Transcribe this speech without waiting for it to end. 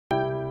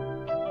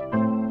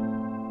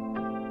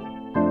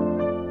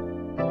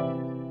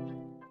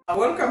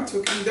Welcome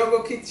to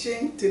Kindogo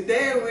Kitchen.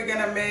 Today we're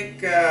gonna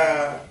make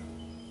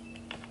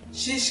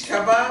shish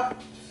kebab.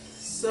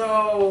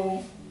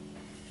 So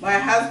my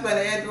husband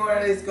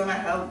Edward is gonna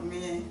help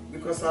me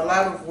because a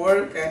lot of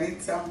work. I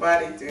need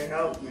somebody to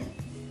help me.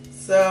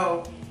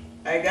 So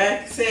I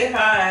gotta say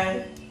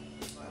hi.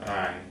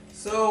 Hi.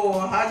 So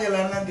haja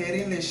lana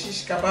derin le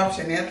shish kebab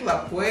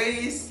shenetla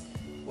pues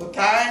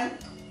time.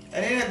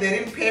 And then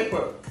derin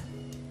pepper.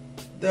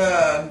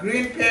 The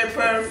green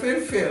pepper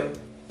filfil.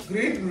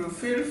 Green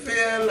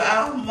filfil,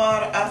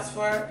 ahmar,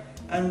 asfar,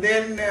 and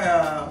then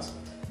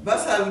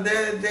basal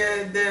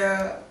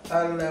the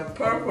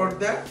purple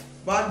ده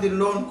بعد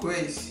اللون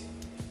كويس.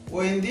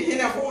 وعندي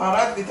هنا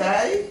بهارات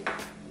بتاعي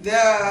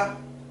ده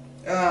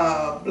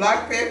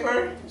black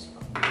pepper,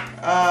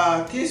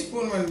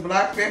 teaspoon with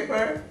black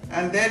pepper,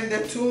 and then the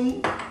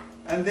tum,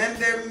 and then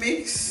they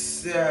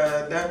mix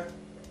the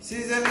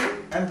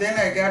seasoning, and then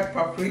I got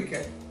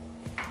paprika,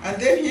 and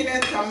then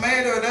هنا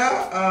tomato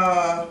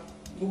ده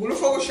بقولوا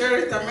فوق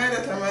شيري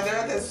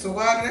تمادات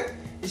الصغار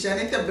عشان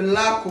انت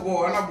بالله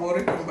كبو. انا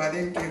بوريكم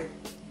بعدين كيف.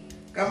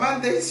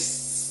 كمان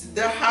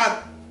ده حاط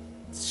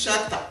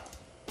شطة.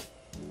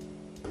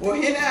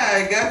 وهنا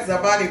جات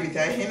زبادي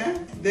بتاعي هنا.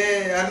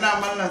 ده انا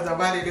عملنا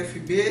زبادي ده في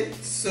بيت.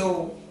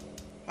 سو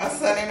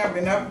هسه هنا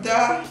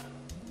بنبدأ.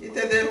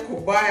 يتدير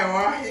كوباية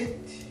واحد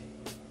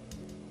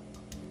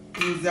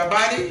من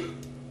زبادي.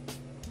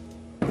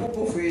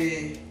 كوبو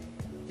في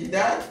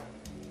كداد.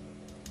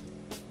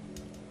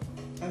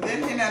 And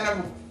then here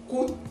I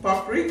put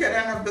paprika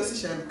and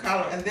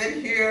color. And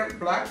then here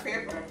black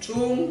pepper,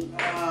 tum,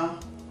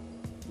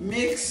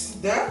 mix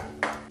that.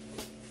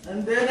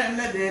 And then I'm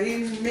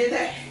in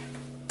milk,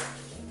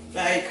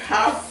 like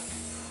half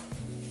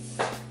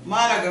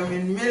malaga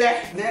min milk.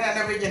 Then I'm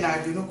going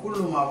to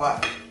kullu ma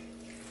ba.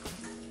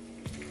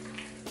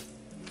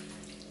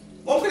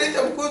 ممكن انت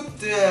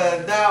بكت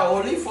ده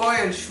اوليف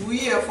اويل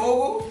شويه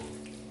فوقه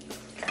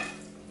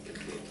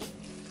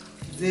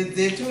زيت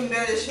زيتون ده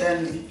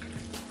عشان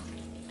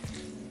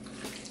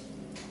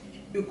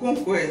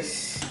يكون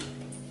كويس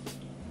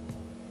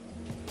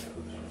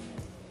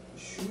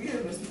شوية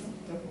بس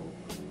نحطها فوق.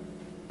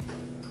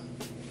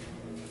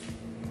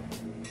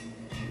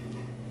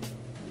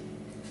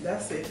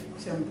 That's it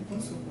عشان تكون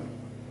سخنة.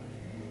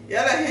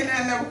 يلا هنا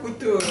أنا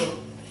بكت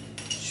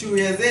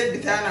شوية زيت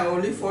بتاعنا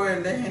أوليف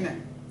أويل ده هنا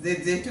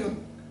زيت زيتون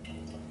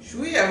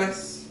شوية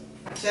بس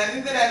عشان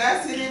عندنا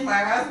ناس هنا.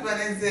 My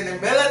husband is in a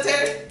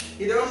military.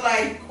 He don't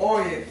like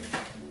oil.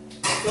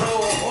 So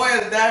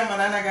oil دايما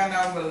أنا قاعد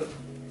أعمل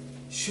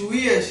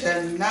شوية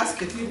عشان ناس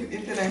كتير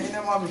انتنا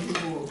هنا ما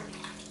بيجيبوا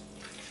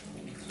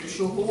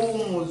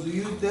شهوم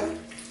وزيوت ده.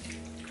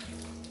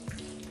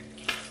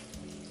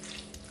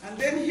 and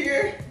then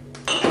here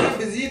انا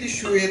بزيد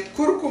شوية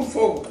كركم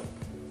فوق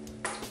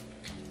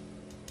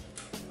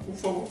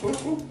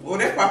كركم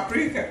وده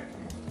بابريكا.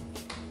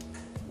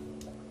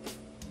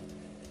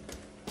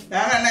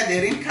 لأن أنا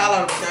دايرين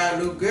color بتاع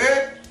look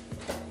good.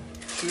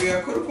 شوية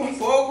كركم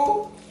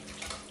فوق.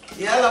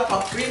 يلا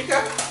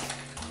بابريكا.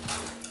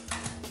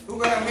 We're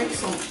gonna mix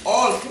them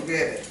all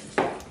together.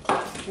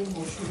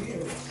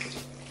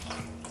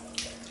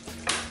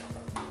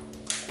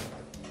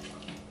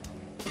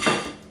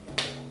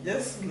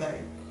 Just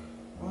like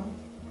one.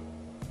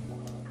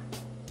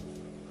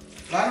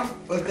 Lano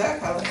بدك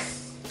خلاص.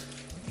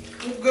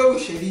 وجو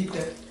شديد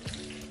ده.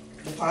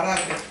 بهارات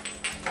ده.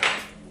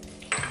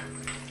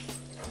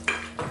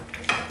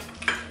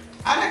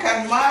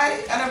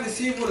 أنا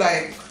بسيبه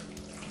like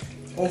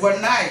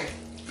overnight.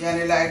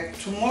 يعني like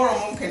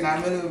tomorrow ممكن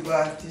نعمله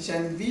بعد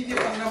عشان فيديو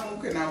أنا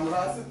ممكن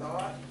أعمله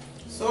طبعا.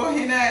 So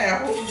هنا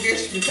ياهو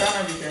الجيش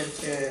بتاعنا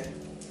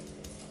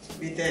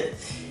بتاعت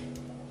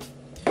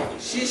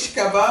شيش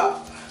كباب.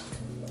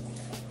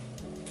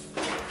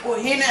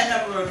 وهنا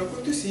أنا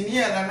كنت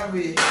صينية اللي أنا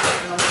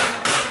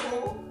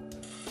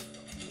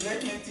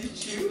let me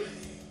teach you.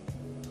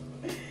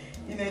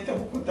 هنا أنت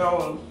بكون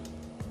تاول.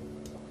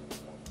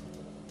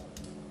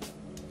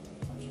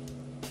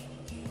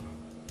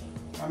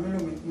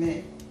 أعملهم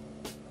اتنين.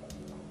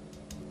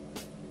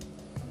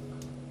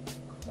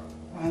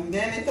 and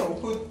then انت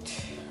بكت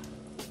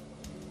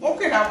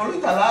ممكن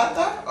اعمله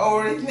 3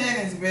 او 2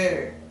 is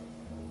better.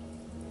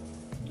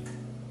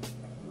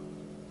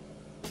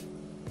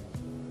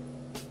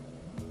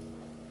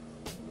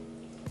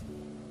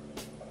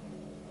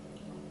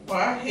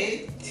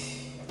 واحد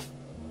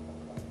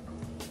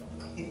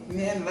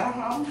 2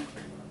 لحم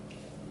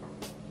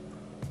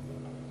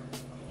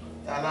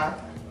 3.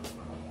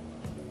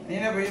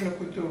 هنا بين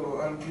كنت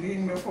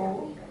الجرين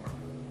فوق.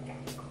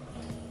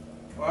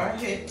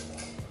 1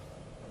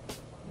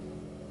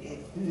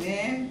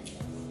 2.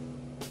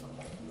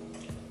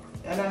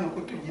 يلا انا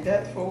كنت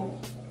جداد فوق.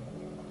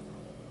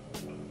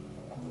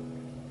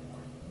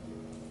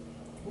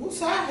 هو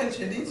سهل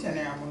شديد عشان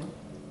يعمله.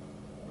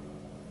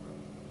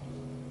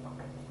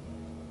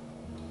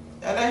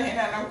 يلا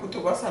هنا انا كنت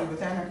بصل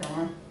بتاعنا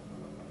كمان.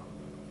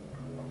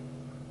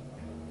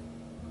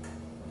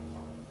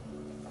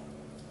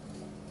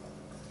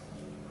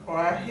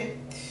 واحد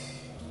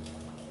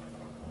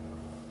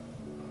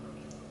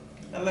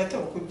يلا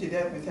توكل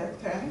الجداد بتاعك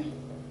تاني.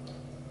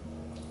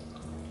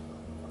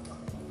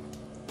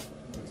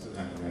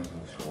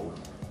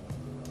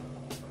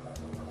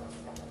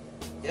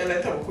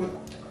 يلا توكل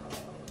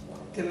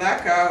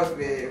تلاك اوت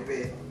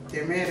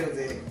بتميرو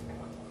زي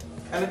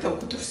يلا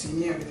توكل في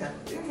الصينية بتاعك.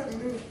 يلا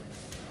ندور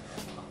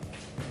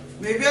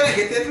بيبي انا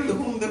جيت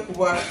اللحوم ده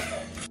كبار.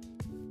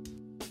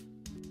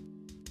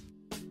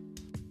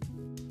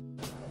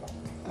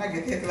 انا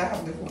جيت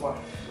لحم ده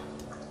كبار.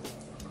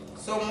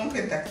 So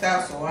ممكن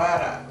تقطع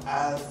صغيرة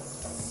as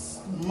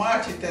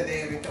much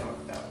تقدر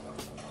تقطع.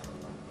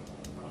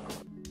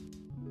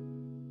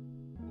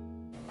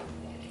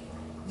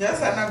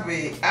 Just أنا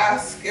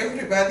ask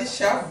everybody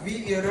شاف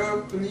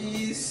فيديو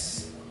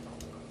please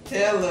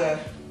tell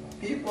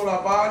people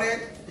about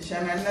it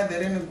عشان احنا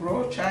دايرين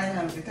grow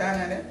channel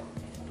بتاعنا ده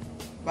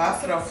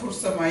بأسرع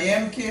فرصة ما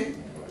يمكن.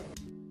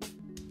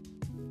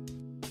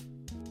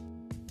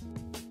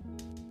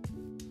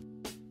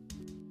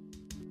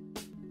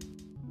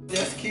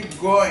 Just keep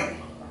going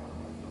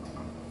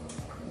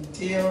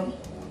until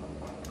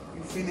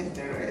you finish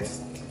the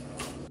rest.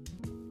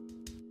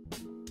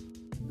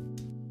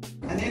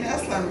 أنا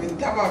أصلاً من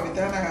تبع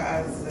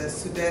بتاعنا as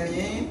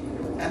السودانيين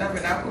أنا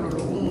بناكل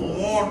لحوم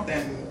more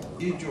than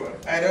usual.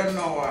 I don't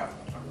know why.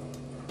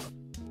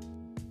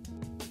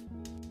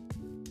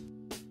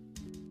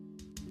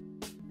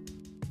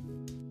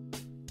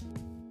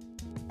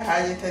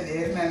 حاجة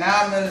تديرنا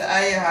نعمل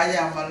أي حاجة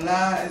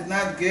عملناها is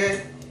not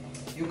good.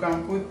 You can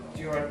put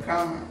your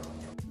comment.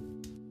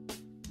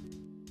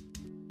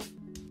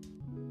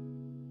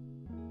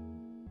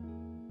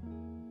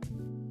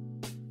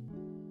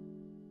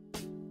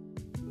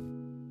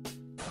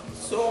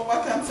 So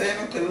what I'm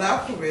saying to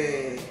laugh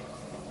with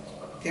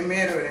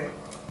tomato.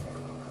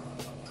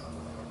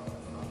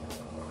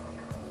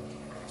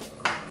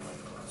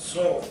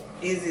 So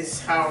this is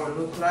how it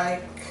look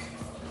like.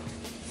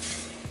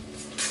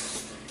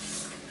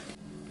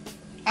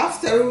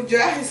 after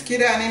جاهز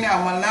كده أننا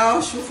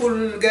عملناه.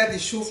 شوفوا قاعد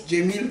يشوف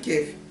جميل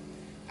كيف.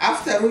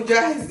 after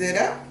جاهز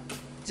ده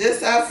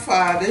just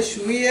أرفع ده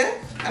شوية.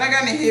 أنا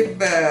قاعد نحب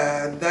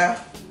ده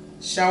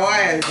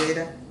شواية زي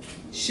ده.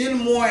 شيل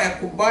موية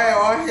كوباية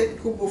واحد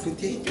كبه في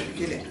تحت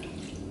كده.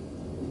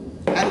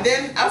 and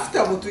then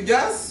after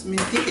بوتجاز من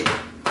تحت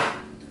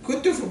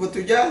كنت في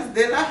بوتجاز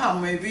ده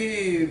لحم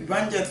maybe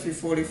بنجت في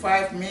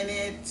 45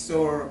 minutes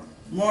or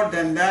more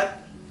than that.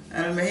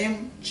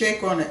 المهم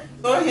check on it.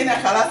 so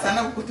هنا خلاص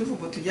أنا كنت في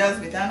بوتجاز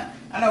بتاعنا.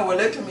 أنا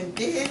وليته من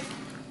تحت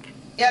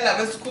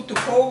يلا بس كنت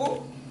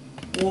فوقه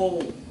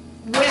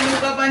وين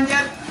يبقى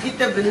بنجت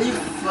إنت بليف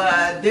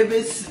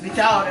دبس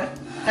بتاعه ده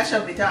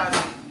خشب بتاعه ده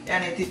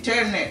يعني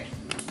تturn it.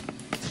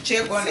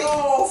 check on it.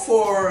 So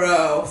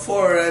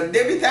for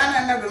ده بتاعنا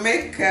أنا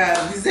بميك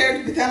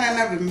dessert بتاعنا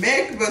أنا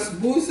بميك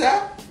basbousa.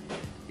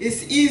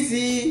 It's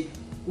easy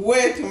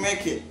way to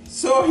make it.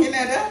 So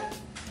هنا ده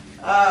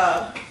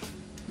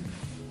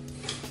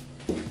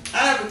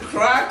أنا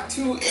بcrack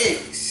 2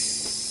 eggs.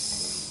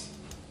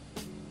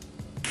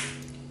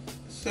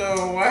 So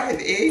واحد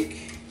egg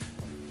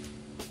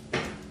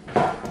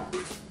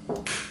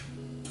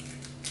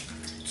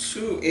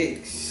 2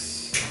 eggs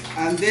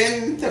and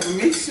then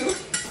تبميكسه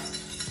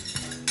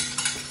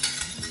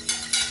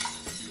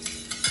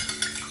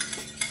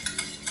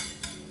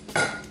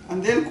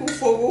and then كون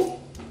فوقه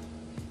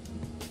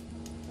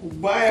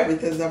كوباية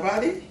بتاع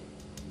الزبادي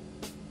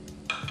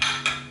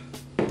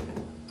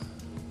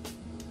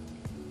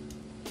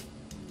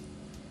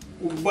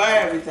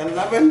كوباية بتاع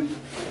اللبن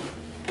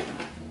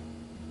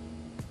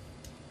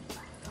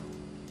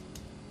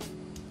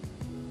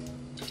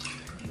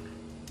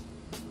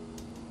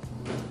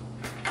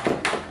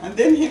and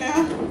then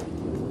هنا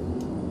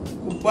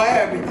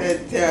كوباية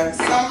بتاعت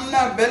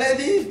سمنة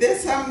بلدي. ده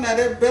سمنة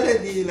ده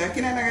بلدي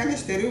لكن أنا قاعد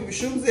أشتريه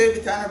بشوم زي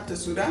بتاعنا بتاع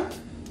السودان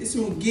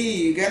اسمه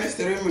جي قاعد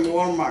أشتريه من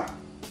والمارت.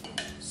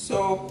 so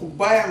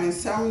كوباية من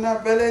سمنة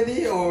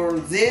بلدي or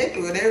زيت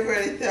whatever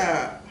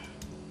أنت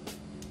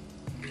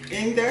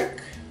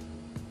عندك.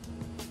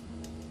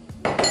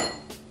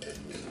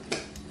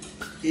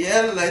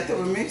 يلا أنت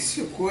بميكس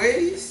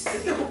كويس.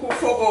 أنت بكون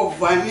فوقه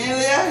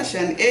فانيليا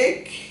عشان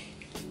إيج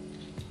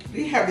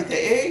ريحة بتاع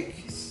إيج.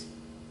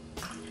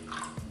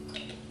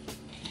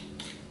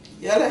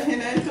 يلا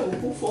هنا انت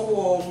بكون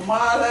فوق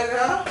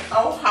معلقة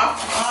او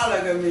حف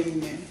معلقة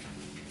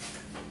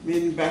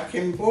من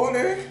باكنج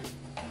بودر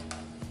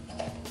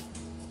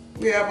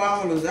ويا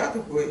بعمله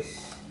ذاته كويس.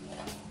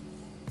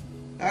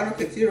 لانه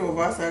كتير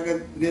وباسا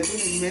قدروا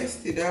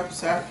الميستي ده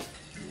بساك.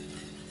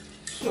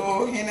 so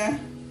هنا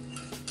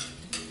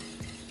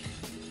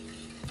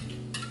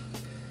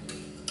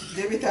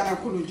ده بتاعنا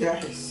كله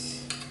جاهز.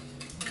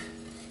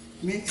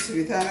 ميكس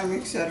بتاعنا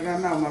ميكسر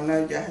لنا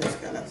عملناه جاهز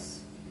خلاص.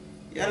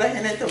 يلا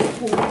هنا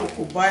تبقوا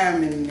كوباية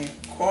من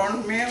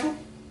كورن ميل.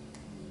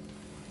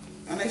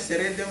 أنا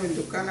اشتريت ده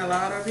من دكان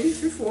العربي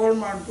في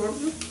والمارت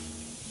برضه.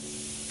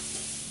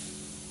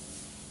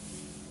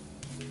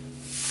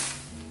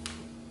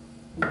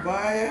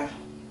 كوباية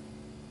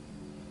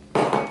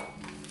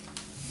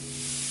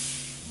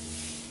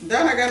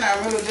ده أنا قاعد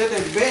أعمله ده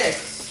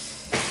بيكس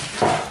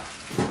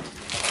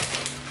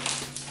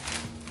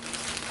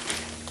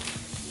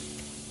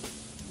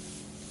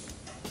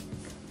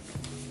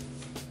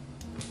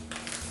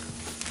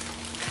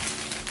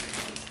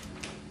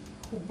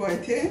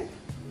كوبايتين.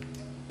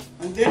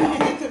 and then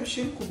هنا انت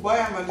بتشيل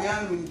كوباية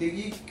مليان من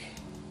دقيق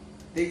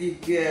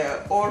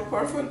all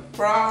perfect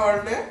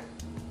flour ده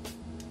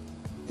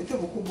انت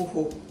بكبه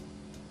فوق.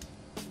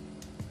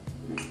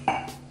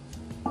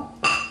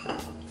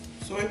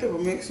 so انت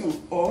mix them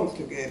all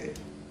together.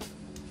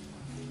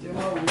 then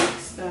we'll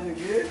mix them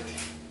good.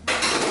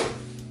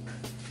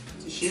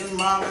 تشيل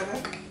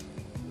معلقة.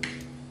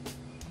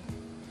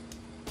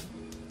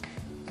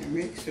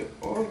 mix it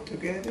all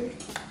together.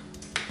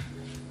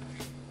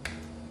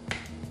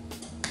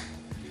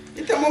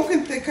 انت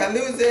ممكن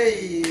تخليه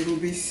زي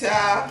ربع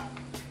ساعة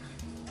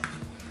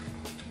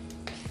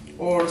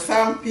or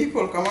some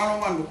people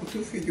كمان هم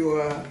بيحطوه في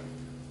جوا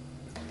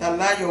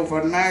تلاجة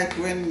overnight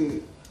when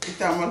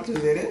انت عملته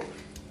زي ده.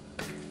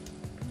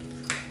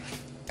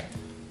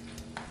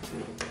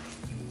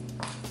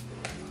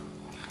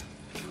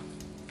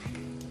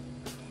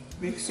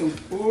 mixهم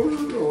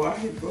كل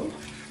واحد بقى.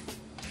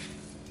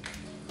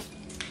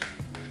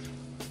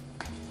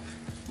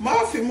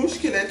 ما في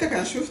مشكلة انت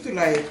كان شفته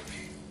لايك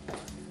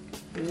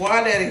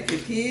ولا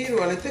كتير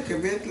ولا انت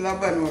كبيت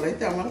لبن ولا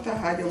انت عملت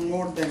حاجة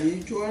more than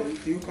usual.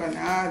 you can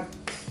add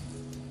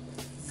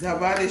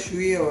زبادي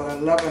شوية ولا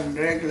لبن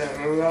regular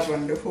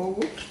لبن ده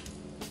فوقه.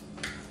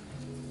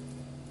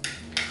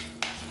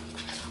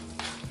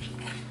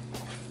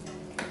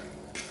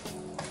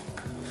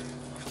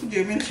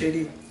 جميل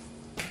شديد.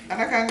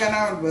 أنا كان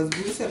أعمل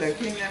بسبوسة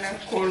لكن أنا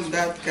call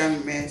that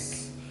can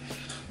mess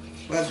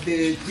but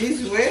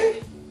this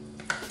way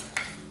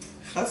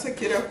خلاص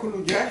كده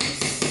كله جاهز.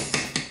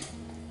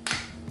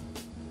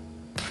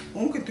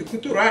 ممكن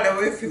تكتر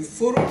على في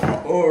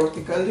الفرن أو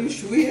تخليه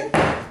شوية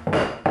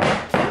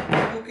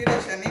وكده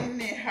عشان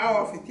إني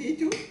هوا في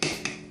تيتو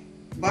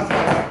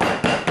بطلع.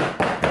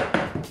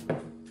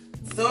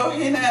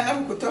 هنا أنا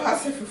بكتر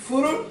هسه في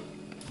الفرن.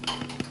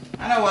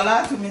 أنا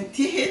ولعته من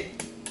تحت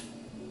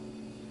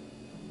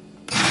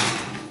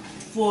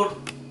for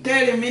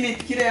 30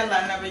 minutes كده.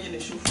 يلا أنا بجي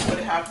نشوف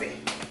what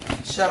happened.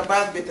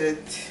 الشربات بتاعت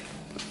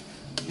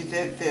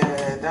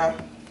ده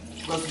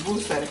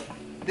بسبوسة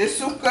ده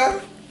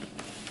السكر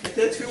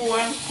بتاعت فيه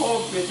 1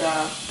 cup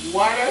بتاع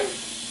water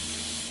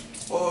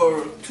or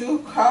 2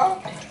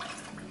 cup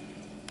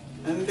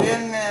and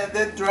then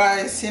the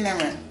dry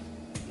cinnamon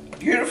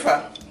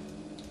قرفة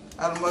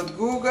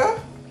المدقوقة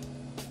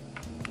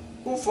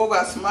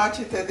وفوق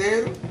سماكة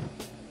تدير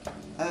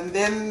and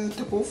then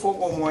تكون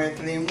فوق موية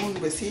ليمون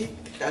بسيط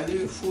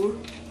تخليه يفور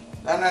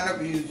لأن أنا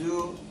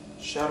بيوزو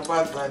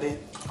شربات بعدين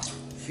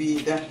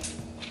في ده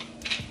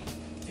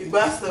في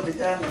باستا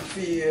بتاعنا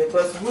في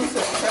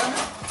بسبوسة بتاعنا.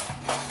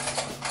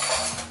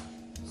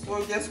 so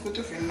just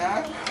كتو في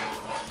النار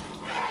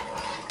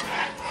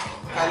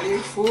خليه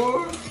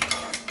يفور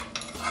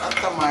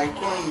حتى ما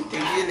يكون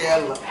تقيل.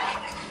 يلا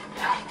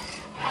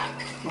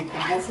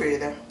نكبوه في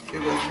ده في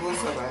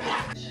بسبوسة بعدين.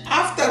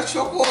 after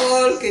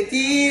شغل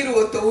كتير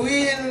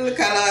وطويل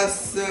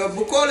خلاص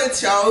بكولة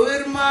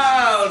شاورما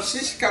أو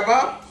شيش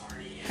كباب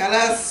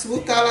خلاص هو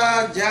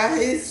طلع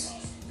جاهز.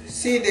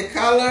 see the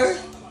color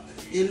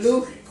it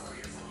look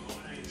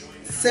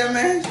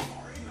سمن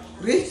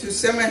ريحته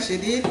سمن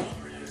شديد.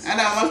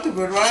 أنا عملته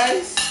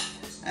بالرايس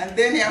and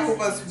then يا هو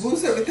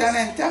بسبوسة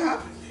بتاعنا انتهى.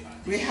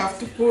 we have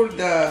to pour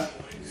the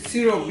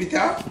syrup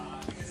بتاعه.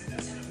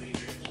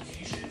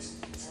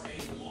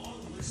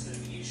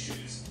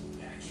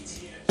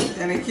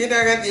 يعني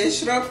كده قاعد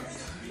يشرب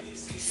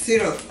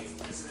سيرب.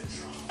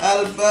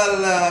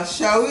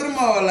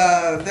 الشاورما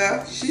ولا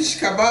ده شيش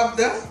كباب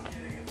ده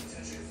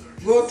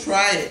go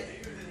try it.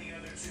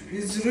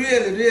 it's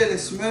really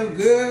smell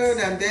good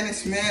and then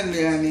smell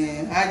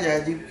يعني حاجة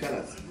عجيب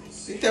خلاص.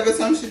 انت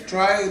بس امشي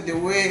try the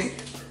way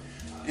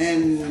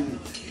and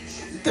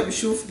انت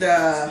بشوف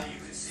ده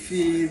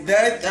في ده.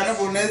 انا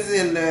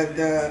بنزل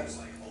ده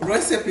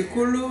recipe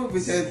كله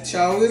بتاعت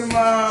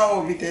شاورما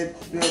وبتاعت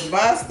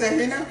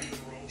باستا هنا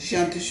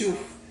عشان تشوف.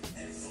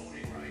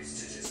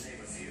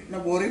 أنا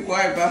بوريك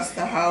واي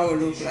باستا how it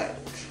look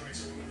like.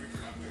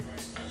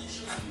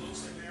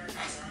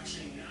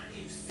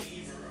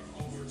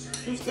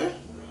 شفته؟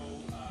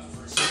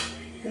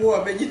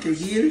 هو بيجي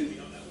تقيل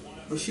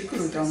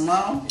وشكله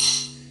تمام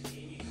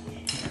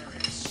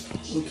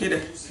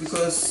وكده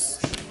because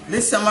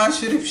لسه ما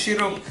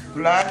شرب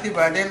لعدي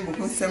بعدين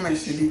بكون سمن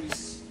شديد.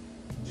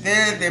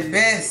 They're the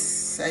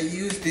best. I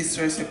use this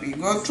recipe.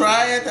 Go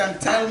try it and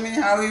tell me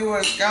how it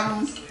will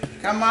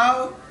come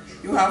out.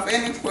 You have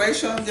any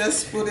question,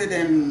 just put it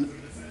in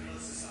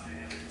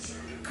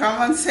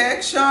comment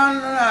section.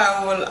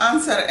 I will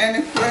answer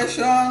any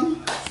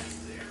question.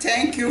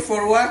 Thank you for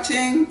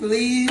watching.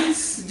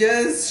 Please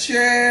just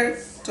share,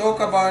 talk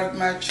about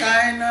my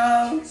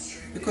channel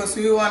because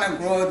we want to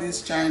grow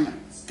this channel.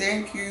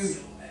 Thank you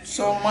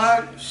so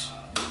much.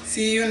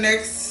 See you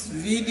next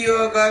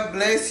video. God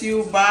bless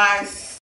you. Bye.